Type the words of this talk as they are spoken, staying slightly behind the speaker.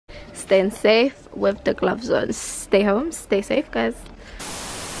staying safe with the gloves on. Stay home, stay safe, guys.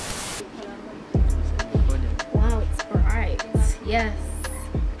 Wow, it's bright. Yes.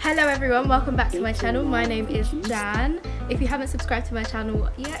 Hello everyone, welcome back to my channel. My name is Jan. If you haven't subscribed to my channel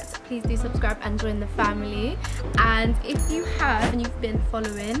yet, please do subscribe and join the family. And if you have and you've been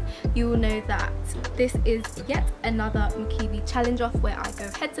following, you will know that this is yet another Mukiibi challenge off, where I go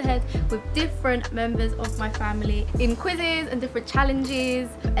head to head with different members of my family in quizzes and different challenges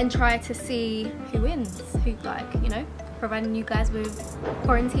and try to see who wins, who, like, you know, providing you guys with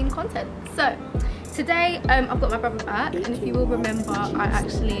quarantine content. So today I've got my brother back, and if you will remember, I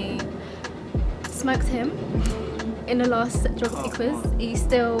actually smoked him in the last geography quiz. Are you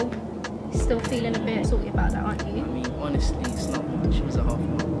still feeling a bit salty about that, aren't you? I mean, honestly, it's not much. It was a half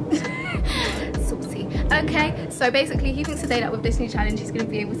mark. Salty. Okay, so basically he thinks today that with this new challenge he's going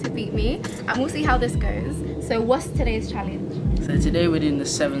to be able to beat me, and we'll see how this goes. So what's today's challenge? So today we're doing the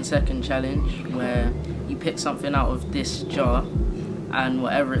 7-second challenge, where you pick something out of this jar and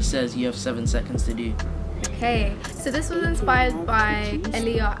whatever it says you have 7 seconds to do. Okay, so this was inspired by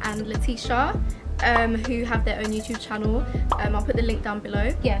Aaliyah and Latisha, who have their own YouTube channel. I'll put the link down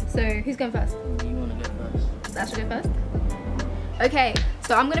below. Yeah, so who's going first? You want to go first? I should go first? Okay,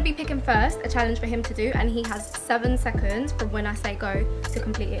 so I'm going to be picking first a challenge for him to do, and he has 7 seconds from when I say go to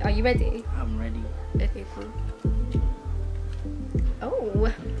complete it. Are you ready? I'm ready. Okay, cool.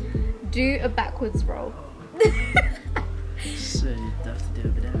 Oh, do a backwards roll. So you have to do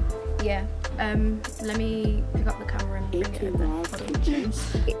over there? Yeah. Let me pick up the camera and bring it over.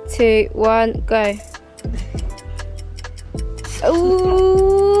 2, 1, go.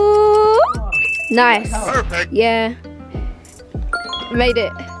 Ooh, nice. Perfect. Yeah, made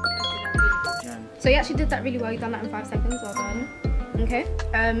it. So you actually did that really well. You done that in 5 seconds. Well done. Okay.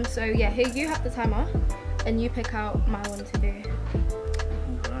 So yeah, here you have the timer, and you pick out my one to do.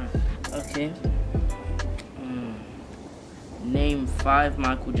 Alright. Okay. Name 5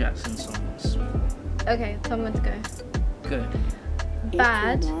 Michael Jackson songs. Okay, tell me when to go. Good.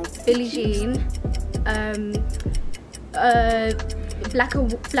 Bad, Billie Jean, Black or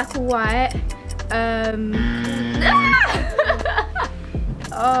White,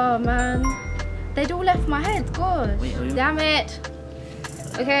 oh man, they'd all left my head, God. Wait, damn it.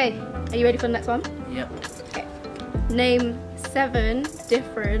 Okay, are you ready for the next one? Yep. Okay. Name 7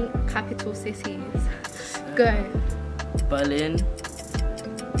 different capital cities. Go. Berlin,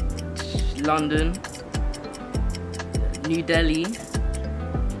 London, New Delhi.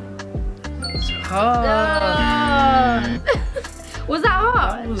 It's hard. Was that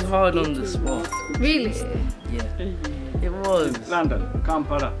hard? It was hard on the spot. Really? Yeah, it was. London,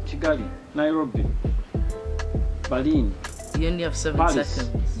 Kampala, Kigali, Nairobi, Berlin. You only have 7 Paris.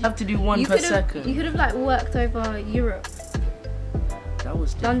 seconds. You have to do one per second. You could have like worked over Europe. That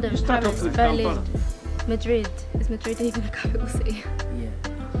was different. London, You start Paris, off with Berlin, Kampala. Madrid. Is Madrid even a capital city? Yeah.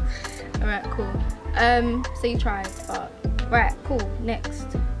 Alright, cool. So you tried, but right, cool. Next.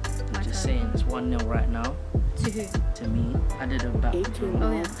 My Just turn. saying, it's 1-0 right now. To who? To me. I did a back.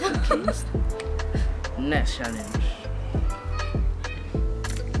 Oh yeah. Next challenge.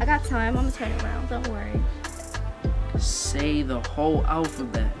 I got time. I'm gonna turn it around. Don't worry. Say the whole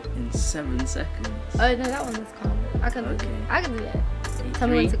alphabet in 7 seconds. Oh no, that one was calm. I can do Okay. it. I can do it. Okay, Tell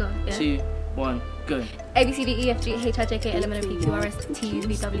me when to go. Yeah. 2, 1, go. A B C D E F G H I J K L M N O P Q R S T U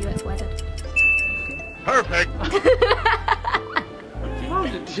V W X Y Z. Perfect. How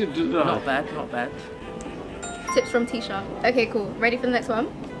did you do that? Not bad, not bad. Tips from Tisha. Okay, cool. Ready for the next one?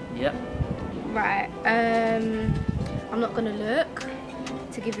 Yep. Right. I'm not gonna look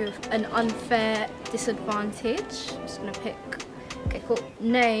to give you an unfair disadvantage. I'm just gonna pick. Okay, cool.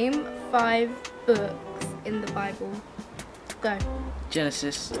 Name 5 books in the Bible. Go.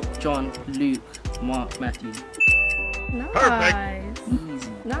 Genesis, John, Luke, Mark, Matthew. Nice. Easy.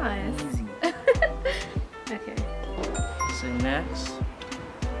 Nice. Easy. Okay. So next,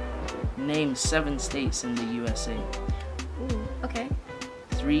 name 7 states in the USA. Ooh, okay.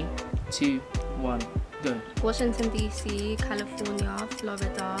 3, 2, 1, go. Washington DC, California,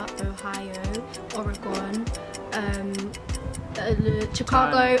 Florida, Ohio, Oregon,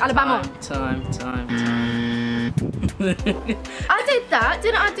 Chicago, Alabama. Time. I did that.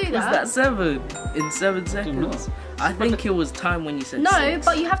 Didn't I do Was that? that 7 in 7 seconds? I think it was time when you said No, 6.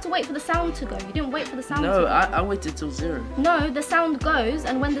 but you have to wait for the sound to go. You didn't wait for the sound to No, go. I waited till 0. No, the sound goes,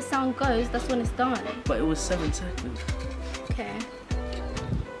 and when the sound goes, that's when it's done. But it was 7 seconds. Okay.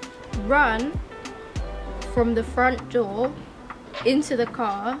 Run from the front door into the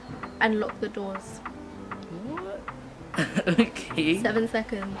car and lock the doors. What? Okay. 7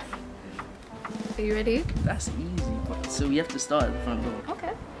 seconds. Are you ready? That's easy. But, so we have to start at the front door.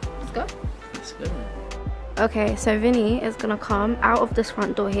 Okay. Let's go. Let's go. Okay, so Vinny is gonna come out of this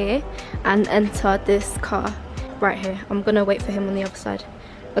front door here and enter this car right here. I'm gonna wait for him on the other side.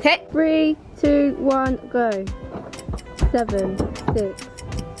 Okay, 3, 2, 1, go. 7, 6,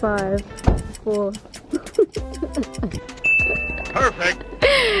 5, 4. Perfect.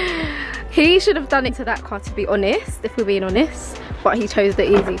 He should have done it to that car, to be honest, if we're being honest. But he chose the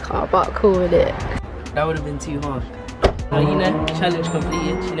easy car, but cool with it. That would have been too hard. But you know, challenge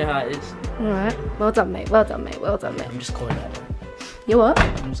completed. You know how it is. Alright, well done, mate. Well done, mate. Well done, mate. I'm just calling that. You what?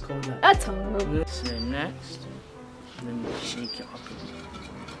 I'm just calling that. That's all. So next, let me shake it up a bit.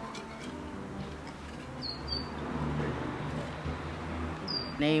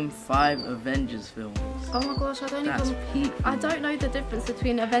 Name 5 Avengers films. Oh my gosh, I don't That's even. peak. I don't know the difference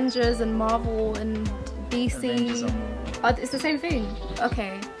between Avengers and Marvel and DC. Avengers are Marvel. It's the same thing.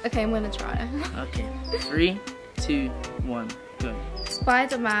 Okay, okay, I'm gonna try. Okay, 3, 2, 1, go.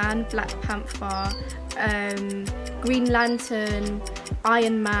 Spider-Man, Black Panther, Green Lantern,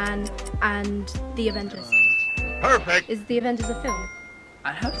 Iron Man, and The Avengers. Perfect. Is The Avengers a film?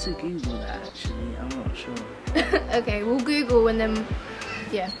 I have to Google that actually. I'm not sure. Okay, we'll Google and then.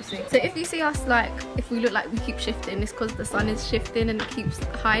 Yeah, we'll see. So if you see us, like, if we look like we keep shifting, it's because the sun is shifting and it keeps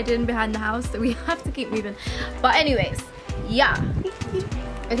hiding behind the house, so we have to keep moving. But anyways, yeah.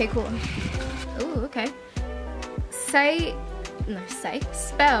 Okay, cool. Oh, okay.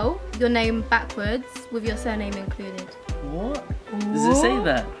 Spell your name backwards with your surname included. What? Does it say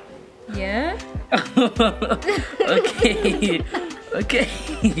that? Yeah. Okay. Okay.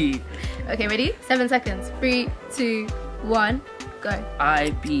 Okay, ready? 7 seconds. 3, 2, 1, go.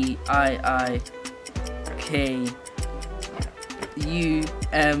 IBIIKUMEI.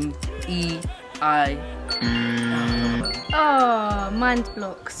 Oh, mind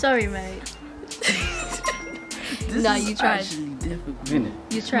block. Sorry, mate. This No, is you tried. actually difficult. Vinny.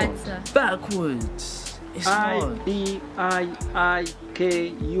 You tried, sir. Backwards. It's hard. IBIIKUM.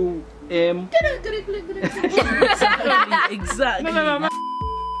 Exactly. No.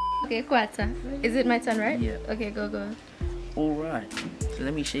 Okay, quarter. Is it my turn, right? Yeah. Okay, go. All right. So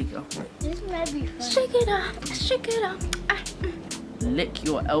let me shake it up. This might be fun. Shake it up, shake it up. Lick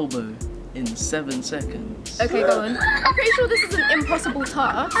your elbow in 7 seconds. Okay, go on. I'm pretty sure this is an impossible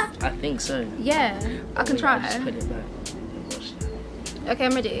task. I think so. Yeah, I can try. Just put it back. Watch that. Okay,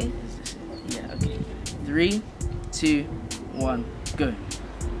 I'm ready. Yeah, okay. 3, 2, 1, go.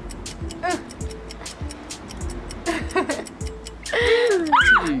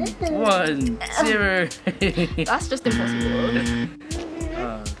 2, 1, 0. That's just impossible.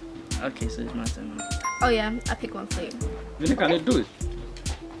 Okay, so it's my turn now. Oh yeah, I pick one for you. Vinny, can you do it?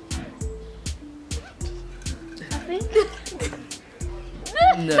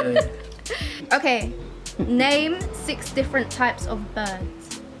 No. Okay, name 6 different types of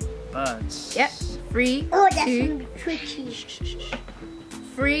birds. Birds. Yep. 3, Oh, that's 2, tricky.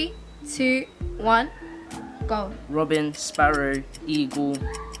 3, 2, 1, go. Robin, sparrow, eagle,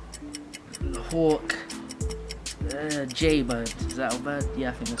 hawk, jaybird. Is that a bird? Yeah,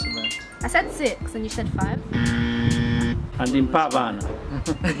 I think that's a bird. I said 6 and you said 5. And in Pavana.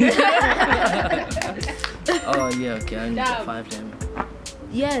 Oh yeah, okay, I only got 5 then.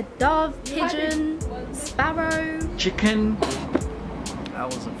 Yeah, dove, pigeon, sparrow, Chicken. I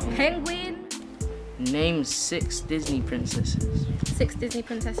wasn't thinking. penguin. Name 6 Disney princesses. 6 Disney It's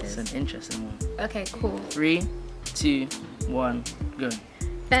princesses. an interesting one. Okay, cool. 3, 2, 1, go.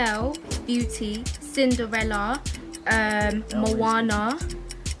 Belle, Beauty, Cinderella, Moana.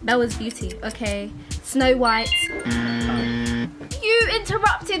 Belle was Beauty. Okay. Snow White. You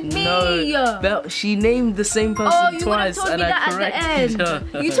interrupted me. No, she named the same person Oh, you would have twice, told me and I that at corrected the her.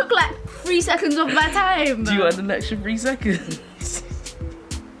 end. You took like 3 seconds of my time. Do you want an extra 3 seconds?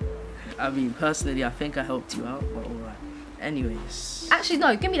 I mean, personally, I think I helped you out, but alright. Anyways. Actually,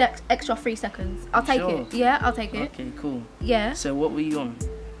 no. Give me that extra 3 seconds. I'll take Sure. it. Yeah, I'll take it. Okay, cool. Yeah. So what were you on?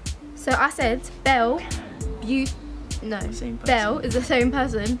 So I said Belle, Beauty. No. Same person. Belle is the same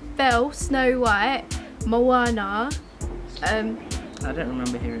person. Belle, Snow White, Moana. I don't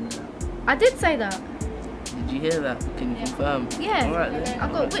remember hearing that. I did say that. Did you hear that? Can you confirm? Yeah. Alright then.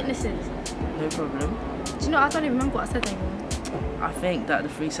 I've got witnesses. No problem. Do you know? I don't even remember what I said anymore. I think that the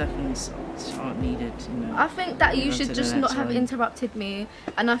 3 seconds aren't needed, you know. I think that you Move on should to the just next not have one. interrupted me,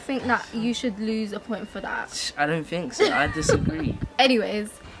 and I think that you should lose a point for that. I don't think so. I disagree.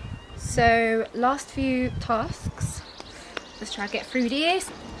 Anyways, so last few tasks. Let's try to get through this.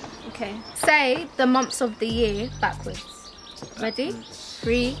 Okay. Say the months of the year backwards. Ready?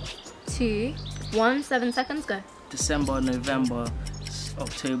 3, 2, 1. 7 seconds. Go. December, November,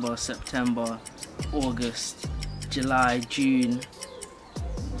 October, September, August, July, June,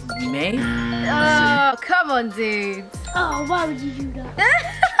 May? Oh, come on, dude. Oh, why would you do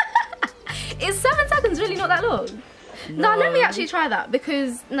that? Is 7 seconds really not that long? No, let me actually try that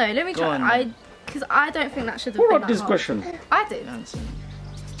because let me Go try. on. Because I don't think that should have Who been wrote that this hard. question? I did. Answer.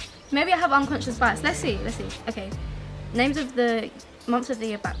 Maybe I have unconscious bias. Let's see. Okay. Names of the months of the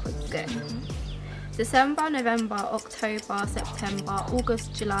year backwards. Go. December, November, October, September,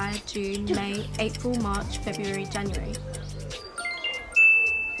 August, July, June, May, April, March, February, January.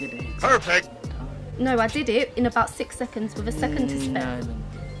 Did it. Perfect. No, I did it in about 6 seconds with a second to spare.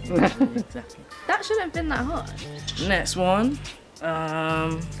 No, exactly. That shouldn't have been that hard. Next one.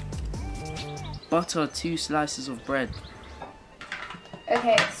 Butter 2 slices of bread.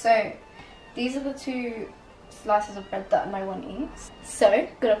 Okay, so these are the 2 slices of bread that no one eats. So,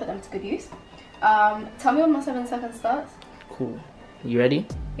 gonna put them to good use. Tell me when my 7 seconds starts. Cool. You ready?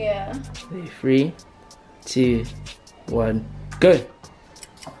 Yeah. 3, 2, 1, go.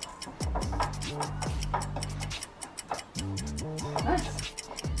 Nice.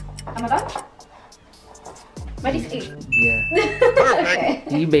 Am I done? Ready to eat? Yeah. Okay.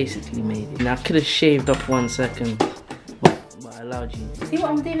 You basically made it. Now I could have shaved off 1 second, but I allowed you. See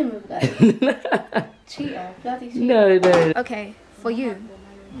what I'm dealing with, guys? Cheater, bloody cheater. No. Okay, for you.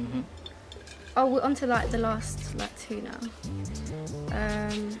 Mhm. Oh, we're on to like the last 2 now.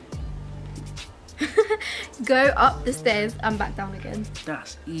 Go up the stairs and back down again.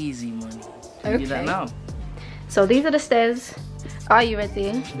 That's easy money. Can you do that Okay. now? So these are the stairs. Are you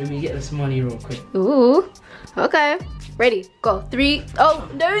ready? Let me get this money real quick. Ooh. Okay. Ready? Go. 3. Oh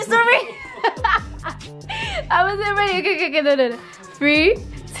no, sorry. I wasn't ready. Okay. No. 3,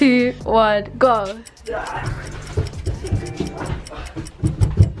 2, 1, go.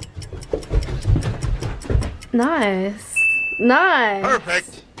 Nice.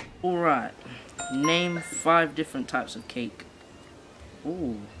 Perfect. Alright. Name 5 different types of cake.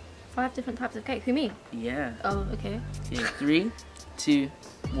 Ooh. 5 different types of cake. Who, me? Yeah. Oh, okay. Yeah. 3, 2,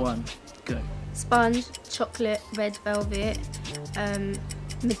 1, go. Sponge, chocolate, red velvet,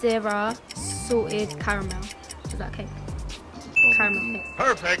 Madeira, salted caramel. Is that cake? Caramel cake.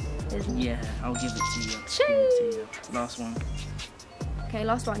 Perfect. Isn't it? Yeah, I'll give it to you. Last one. Okay,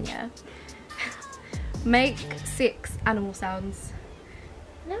 last one, yeah. Make 6 animal sounds.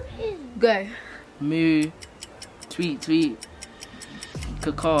 No, Go. Moo, tweet,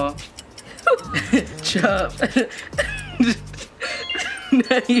 caw, chirp.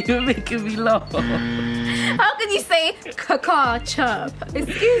 No, you're making me laugh. How can you say caw chirp?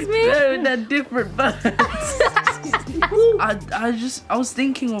 Excuse me? No, they're different birds. I was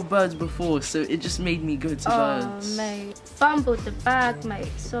thinking of birds before, so it just made me go to birds. Oh, mate. Fumbled the bag,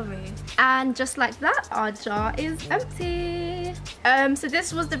 mate. Sorry. And just like that, our jar is empty. So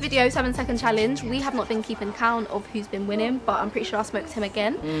this was the video 7 second challenge. We have not been keeping count of who's been winning, but I'm pretty sure I smoked him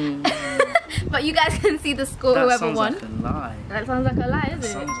again. But you guys can see the score, That whoever sounds won. like a lie. That sounds like a lie, That isn't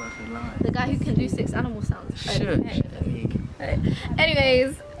it? sounds like a lie. The guy who can do 6 animal sounds. Shush.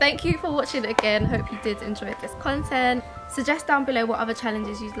 Anyways, thank you for watching again. Hope you did enjoy this content. Suggest down below what other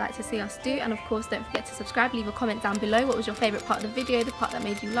challenges you'd like to see us do, and of course don't forget to subscribe. Leave a comment down below. What was your favourite part of the video, the part that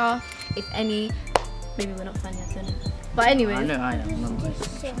made you laugh, if any. Maybe we're not funny, I don't know. But anyway, I know I am.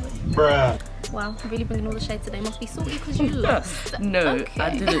 Bruh. wow, I'm really bringing all the shade today. Must be salty because you lost. No, Okay.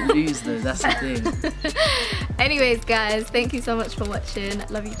 I didn't lose though, that's the thing. Anyways guys, thank you so much for watching.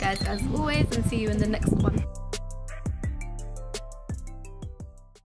 Love you guys as always, and see you in the next one.